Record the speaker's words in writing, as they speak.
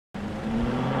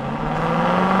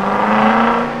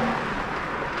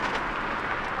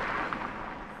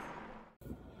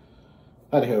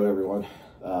Hi-ho everyone.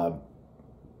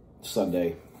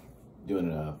 Sunday,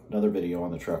 doing another video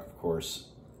on the truck, of course.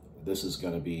 This is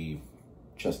going to be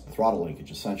just the throttle linkage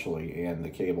essentially, and the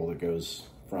cable that goes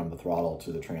from the throttle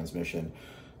to the transmission.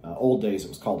 Old days it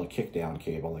was called a kickdown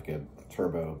cable, like a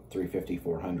turbo 350,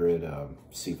 400,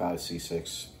 C5,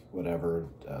 C6, whatever,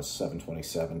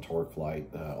 727 torque flight.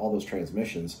 All those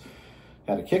transmissions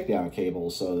had a kickdown cable,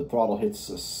 so the throttle hits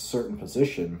a certain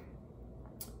position,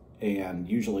 and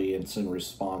usually it's in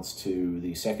response to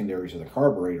the secondaries of the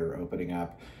carburetor opening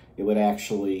up. It would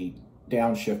actually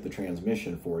downshift the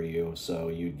transmission for you, so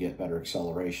you'd get better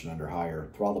acceleration under higher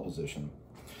throttle position.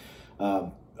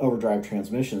 Overdrive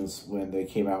transmissions, when they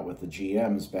came out with the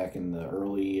GMs back in the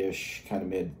early-ish, kind of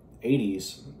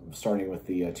mid-80s, starting with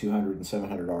the 200 and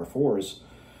 700 R4s,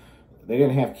 they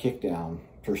didn't have kickdown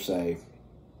per se.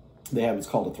 They have what's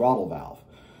called a throttle valve.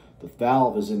 The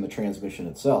valve is in the transmission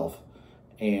itself,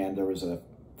 and there was a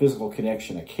physical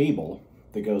connection, a cable,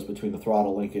 that goes between the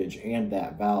throttle linkage and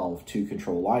that valve to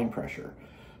control line pressure.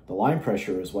 The line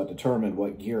pressure is what determined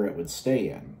what gear it would stay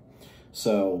in.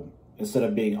 So instead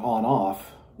of being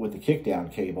on-off with the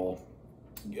kickdown cable,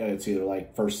 it's either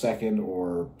like first, second,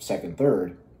 or second,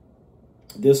 third,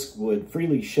 this would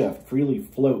freely shift, freely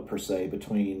float per se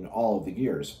between all of the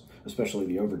gears, especially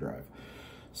the overdrive.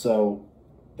 So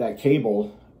that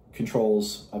cable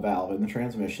controls a valve in the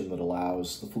transmission that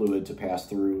allows the fluid to pass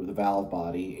through the valve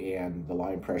body, and the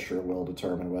line pressure will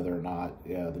determine whether or not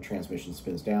the transmission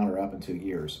spins down or up in 2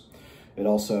 gears. It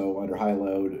also, under high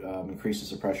load,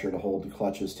 increases the pressure to hold the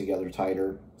clutches together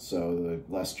tighter, so the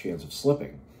less chance of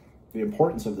slipping. The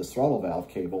importance of this throttle valve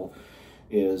cable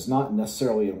is not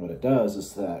necessarily in what it does,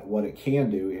 is that what it can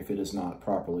do if it is not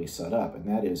properly set up, and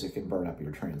that is it can burn up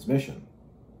your transmission.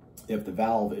 If the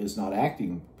valve is not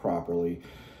acting properly,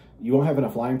 you won't have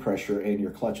enough line pressure and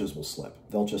your clutches will slip.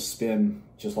 They'll just spin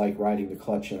just like riding the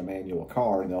clutch in a manual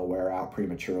car, and they'll wear out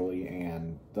prematurely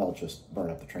and they'll just burn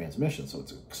up the transmission. So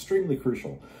it's extremely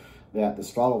crucial that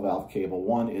this throttle valve cable,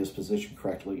 one, is positioned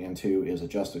correctly, and two, is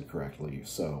adjusted correctly.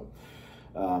 So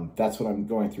that's what I'm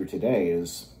going through today,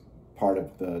 is part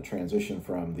of the transition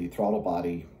from the throttle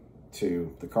body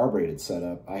to the carbureted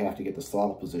setup. I have to get this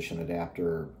throttle position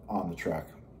adapter on the truck.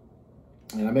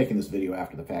 And I'm making this video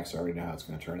after the fact, so I already know how it's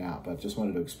going to turn out, but just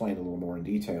wanted to explain a little more in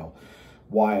detail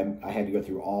why I had to go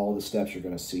through all the steps you're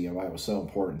going to see and why it was so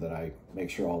important that I make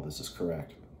sure all this is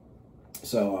correct.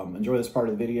 So enjoy this part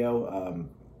of the video.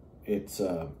 It's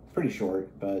pretty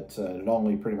short, but it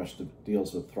only pretty much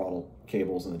deals with throttle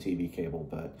cables and the TV cable,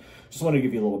 but just want to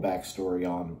give you a little backstory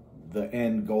on the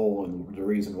end goal and the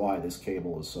reason why this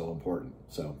cable is so important.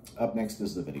 So up next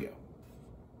is the video.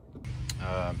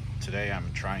 Today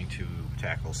I'm trying to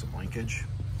tackle some linkage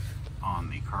on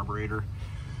the carburetor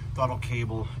throttle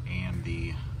cable and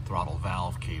the throttle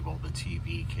valve cable, the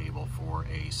TV cable for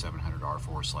a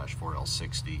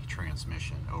 700R4/4L60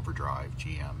 transmission, overdrive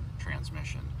GM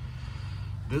transmission.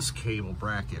 This cable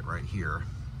bracket right here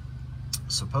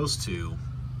is supposed to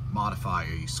modify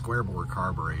a square bore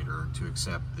carburetor to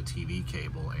accept the TV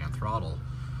cable and throttle.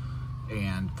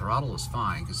 And throttle is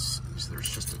fine because there's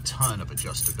just a ton of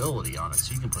adjustability on it,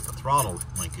 so you can put the throttle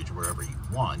linkage wherever you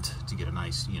want to get a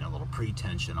nice, little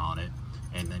pre-tension on it,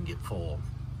 and then get full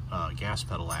gas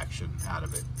pedal action out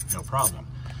of it, no problem.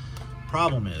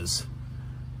 Problem is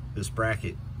this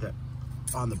bracket that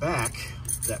on the back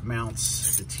that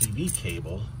mounts the TV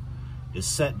cable is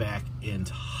set back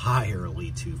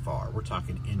entirely too far. We're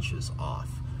talking inches off.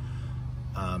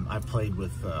 I've played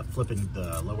with flipping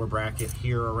the lower bracket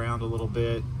here around a little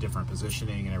bit, different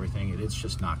positioning and everything, and it's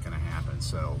just not going to happen.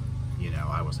 So,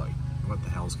 I was like, what the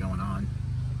hell's going on?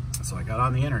 So I got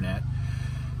on the internet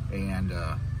and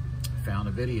found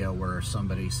a video where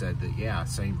somebody said that, yeah,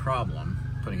 same problem,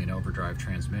 putting an overdrive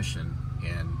transmission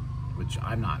in, which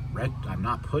I'm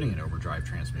not putting an overdrive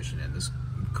transmission in. This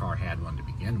car had one to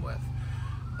begin with,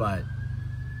 but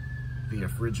the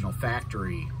original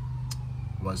factory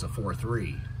was a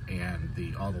 4.3,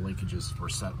 and all the linkages were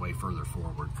set way further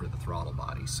forward for the throttle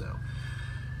body. So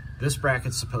this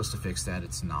bracket's supposed to fix that.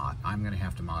 It's not. I'm going to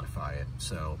have to modify it.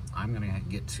 So I'm going to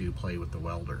get to play with the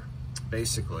welder.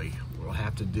 Basically, what we'll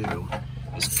have to do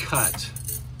is cut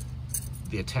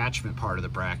the attachment part of the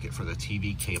bracket for the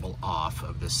TV cable off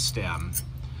of this stem,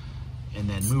 and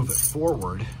then move it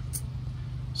forward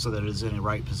so that it is in the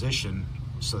right position,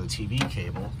 so the TV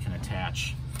cable can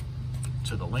attach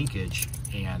to the linkage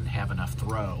and have enough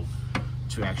throw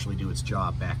to actually do its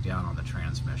job back down on the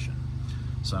transmission.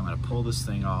 So I'm going to pull this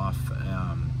thing off,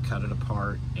 cut it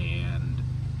apart, and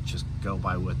just go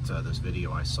by what this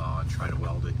video I saw and try to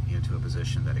weld it into a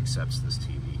position that accepts this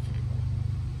TV cable.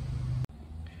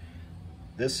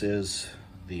 This is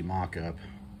the mock-up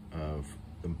of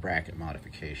the bracket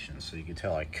modification. So you can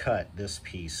tell I cut this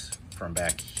piece from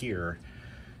back here.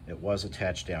 It was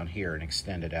attached down here and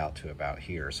extended out to about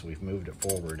here. So we've moved it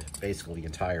forward basically the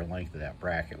entire length of that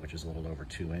bracket, which is a little over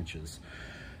 2 inches.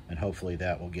 And hopefully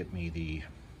that will get me the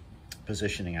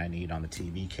positioning I need on the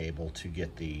TV cable to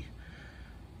get the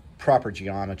proper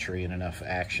geometry and enough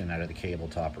action out of the cable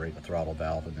to operate the throttle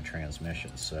valve and the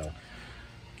transmission. So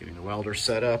getting the welder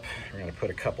set up, we're going to put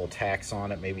a couple of tacks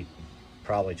on it,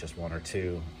 probably just 1 or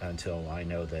 2 until I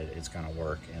know that it's going to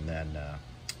work, and then I'll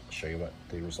show you what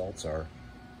the results are.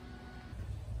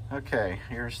 Okay,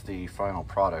 here's the final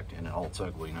product in all its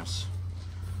ugliness.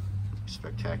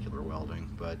 Spectacular welding,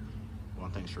 but one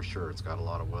thing's for sure, it's got a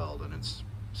lot of weld and it's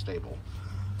stable.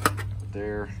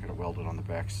 There, gonna weld it on the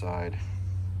back side.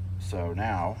 So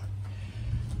now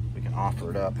we can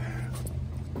offer it up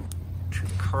to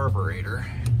the carburetor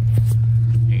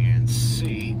and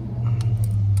see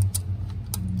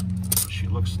what she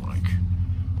looks like.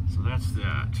 So that's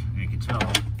that. And you can tell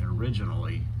it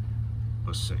originally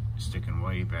was sticking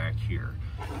way back here.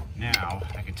 Now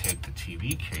I can take the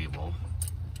TV cable,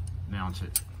 mount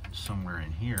it somewhere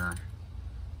in here,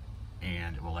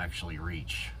 and it will actually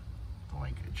reach the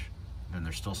linkage. Then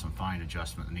there's still some fine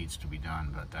adjustment that needs to be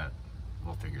done, but that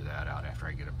we'll figure that out after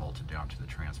I get it bolted down to the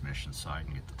transmission side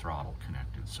and get the throttle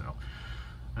connected. So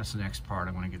that's the next part.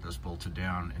 I want to get this bolted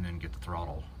down and then get the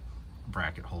throttle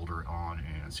bracket holder on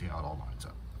and see how it all lines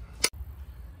up.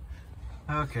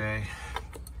 Okay,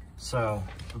 so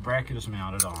the bracket is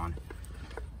mounted on.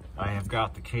 I have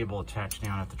got the cable attached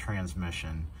down at the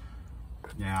transmission.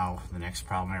 Now, the next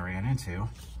problem I ran into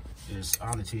is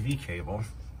on the TV cable,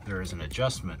 there is an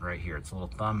adjustment right here. It's a little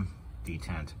thumb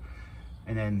detent.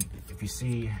 And then if you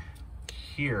see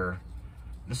here,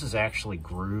 this is actually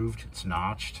grooved, it's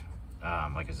notched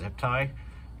like a zip tie.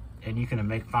 And you can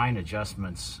make fine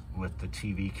adjustments with the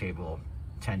TV cable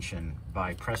tension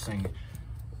by pressing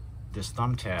this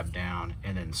thumb tab down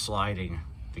and then sliding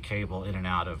the cable in and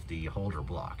out of the holder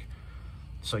block.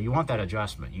 So you want that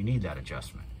adjustment, you need that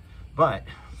adjustment. But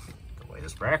the way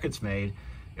this bracket's made,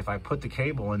 if I put the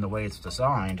cable in the way it's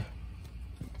designed,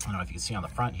 I don't know if you can see on the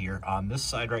front here, on this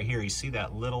side right here, you see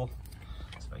that little,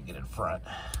 if I get in front,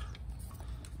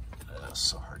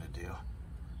 so hard to do.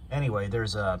 Anyway,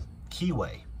 there's a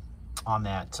keyway on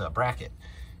that bracket,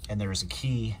 and there's a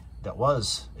key that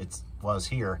was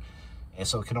here, and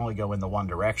so it can only go in the one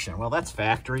direction. Well, that's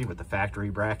factory, but the factory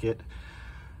bracket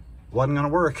wasn't gonna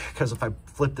work, because if I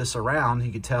flip this around,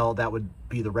 you could tell that would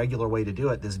be the regular way to do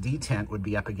it. This detent would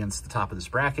be up against the top of this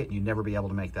bracket, and you'd never be able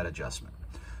to make that adjustment.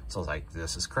 So I was like,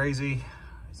 this is crazy.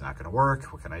 It's not gonna work.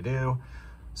 What can I do?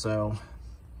 So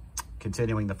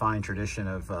continuing the fine tradition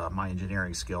of my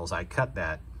engineering skills, I cut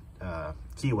that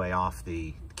keyway off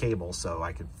the cable so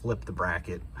I could flip the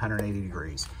bracket 180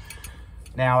 degrees.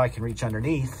 Now I can reach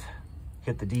underneath,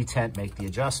 hit the detent, make the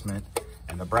adjustment,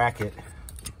 and the bracket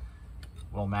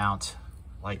will mount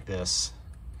like this,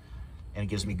 and it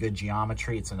gives me good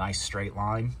geometry. It's a nice straight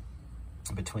line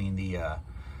between the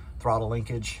throttle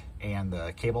linkage and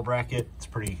the cable bracket. It's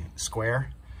pretty square.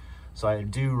 So I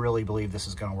do really believe this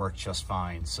is going to work just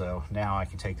fine. So now I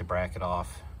can take the bracket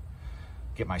off,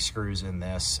 get my screws in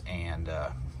this, and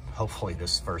hopefully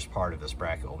this first part of this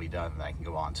bracket will be done, and I can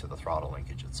go on to the throttle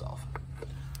linkage itself.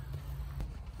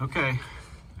 Okay,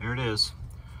 there it is.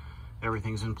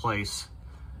 Everything's in place.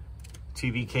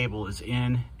 TV cable is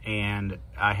in, and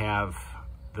I have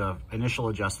the initial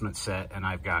adjustment set, and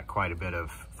I've got quite a bit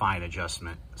of fine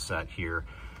adjustment set here.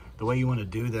 The way you want to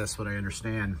do this, what I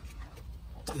understand,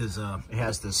 is it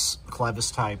has this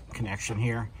clevis type connection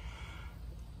here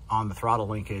on the throttle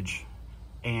linkage,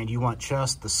 and you want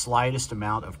just the slightest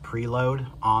amount of preload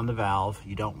on the valve.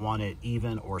 You don't want it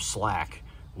even or slack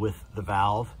with the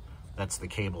valve. That's the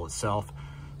cable itself.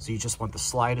 So you just want the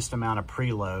slightest amount of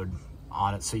preload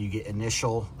on it, so you get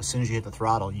initial, as soon as you hit the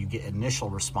throttle, you get initial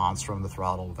response from the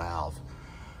throttle valve.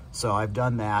 So I've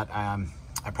done that.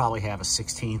 I probably have a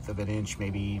 1/16 of an inch,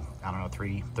 maybe, I don't know,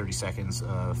 30 seconds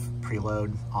of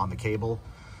preload on the cable.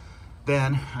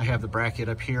 Then I have the bracket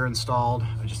up here installed.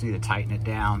 I just need to tighten it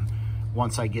down.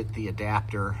 Once I get the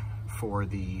adapter for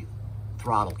the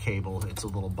throttle cable, it's a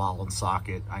little ball and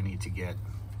socket. I need to get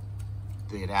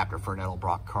the adapter for an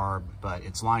Edelbrock carb, but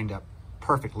it's lined up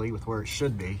perfectly with where it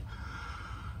should be.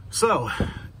 So,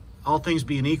 all things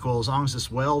being equal, as long as this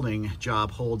welding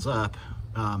job holds up,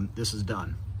 this is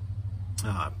done.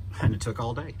 And it took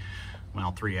all day.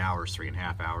 Well, 3 hours,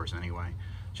 3.5 hours anyway,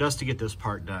 just to get this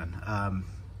part done.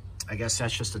 I guess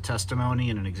that's just a testimony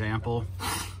and an example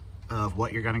of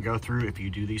what you're gonna go through if you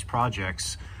do these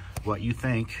projects what you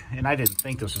think. And I didn't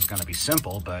think this was going to be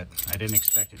simple, but I didn't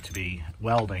expect it to be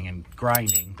welding and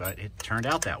grinding, but it turned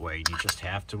out that way. You just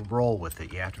have to roll with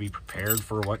it. You have to be prepared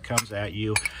for what comes at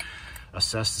you,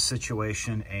 assess the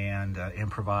situation, and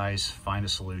improvise, find a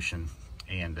solution,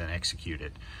 and then execute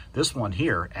it. This one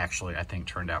here, actually, I think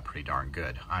turned out pretty darn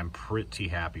good. I'm pretty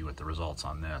happy with the results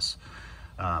on this.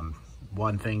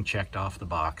 One thing checked off the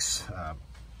box.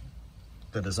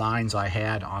 The designs I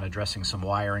had on addressing some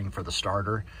wiring for the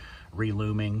starter,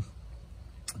 relooming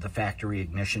the factory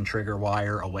ignition trigger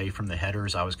wire away from the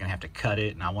headers. I was gonna have to cut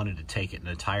it, and I wanted to take it in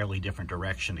an entirely different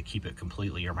direction to keep it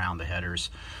completely around the headers.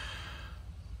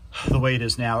 The way it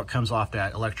is now, it comes off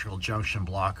that electrical junction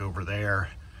block over there,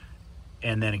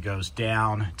 and then it goes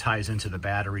down, ties into the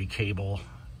battery cable,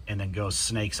 and then goes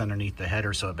snakes underneath the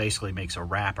header, so it basically makes a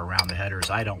wrap around the headers.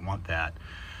 I don't want that.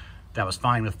 That was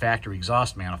fine with factory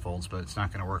exhaust manifolds, but it's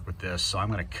not gonna work with this. So I'm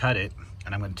gonna cut it,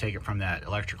 and I'm gonna take it from that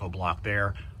electrical block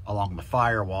there, along the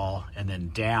firewall, and then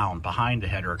down behind the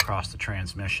header across the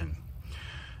transmission.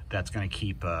 That's gonna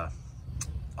keep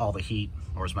all the heat,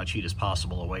 or as much heat as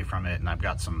possible, away from it. And I've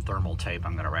got some thermal tape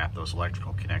I'm gonna wrap those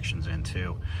electrical connections in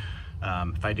too.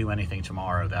 If I do anything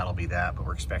tomorrow, that'll be that, but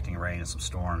we're expecting rain and some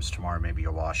storms. Tomorrow may be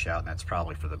a washout, and that's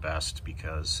probably for the best,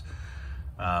 because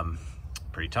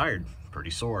pretty tired,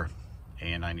 pretty sore,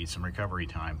 and I need some recovery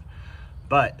time.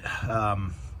 But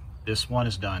this one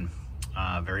is done.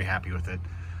 Very happy with it.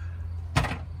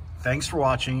 Thanks for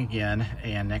watching again,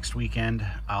 and next weekend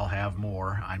I'll have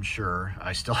more, I'm sure.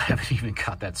 I still haven't even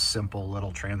got that simple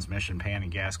little transmission pan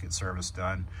and gasket service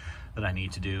done that I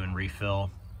need to do and refill.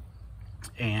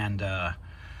 And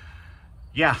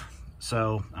yeah,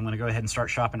 so I'm gonna go ahead and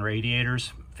start shopping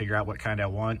radiators, figure out what kind I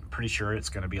want. Pretty sure it's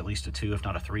gonna be at least a 2, if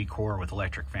not a 3 core with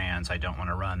electric fans. I don't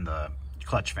wanna run the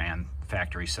clutch fan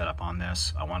factory setup on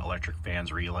this. I want electric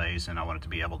fans, relays, and I want it to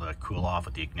be able to cool off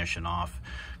with the ignition off,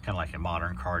 kind of like a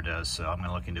modern car does. So I'm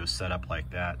gonna look into a setup like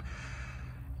that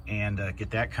and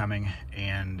get that coming.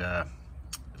 And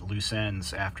loose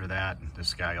ends after that,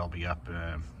 this guy will be up,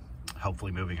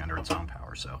 hopefully moving under its own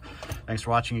power. So thanks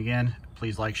for watching again.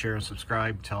 Please like, share, and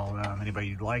subscribe. Tell anybody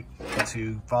you'd like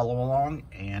to follow along,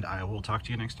 and I will talk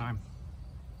to you next time.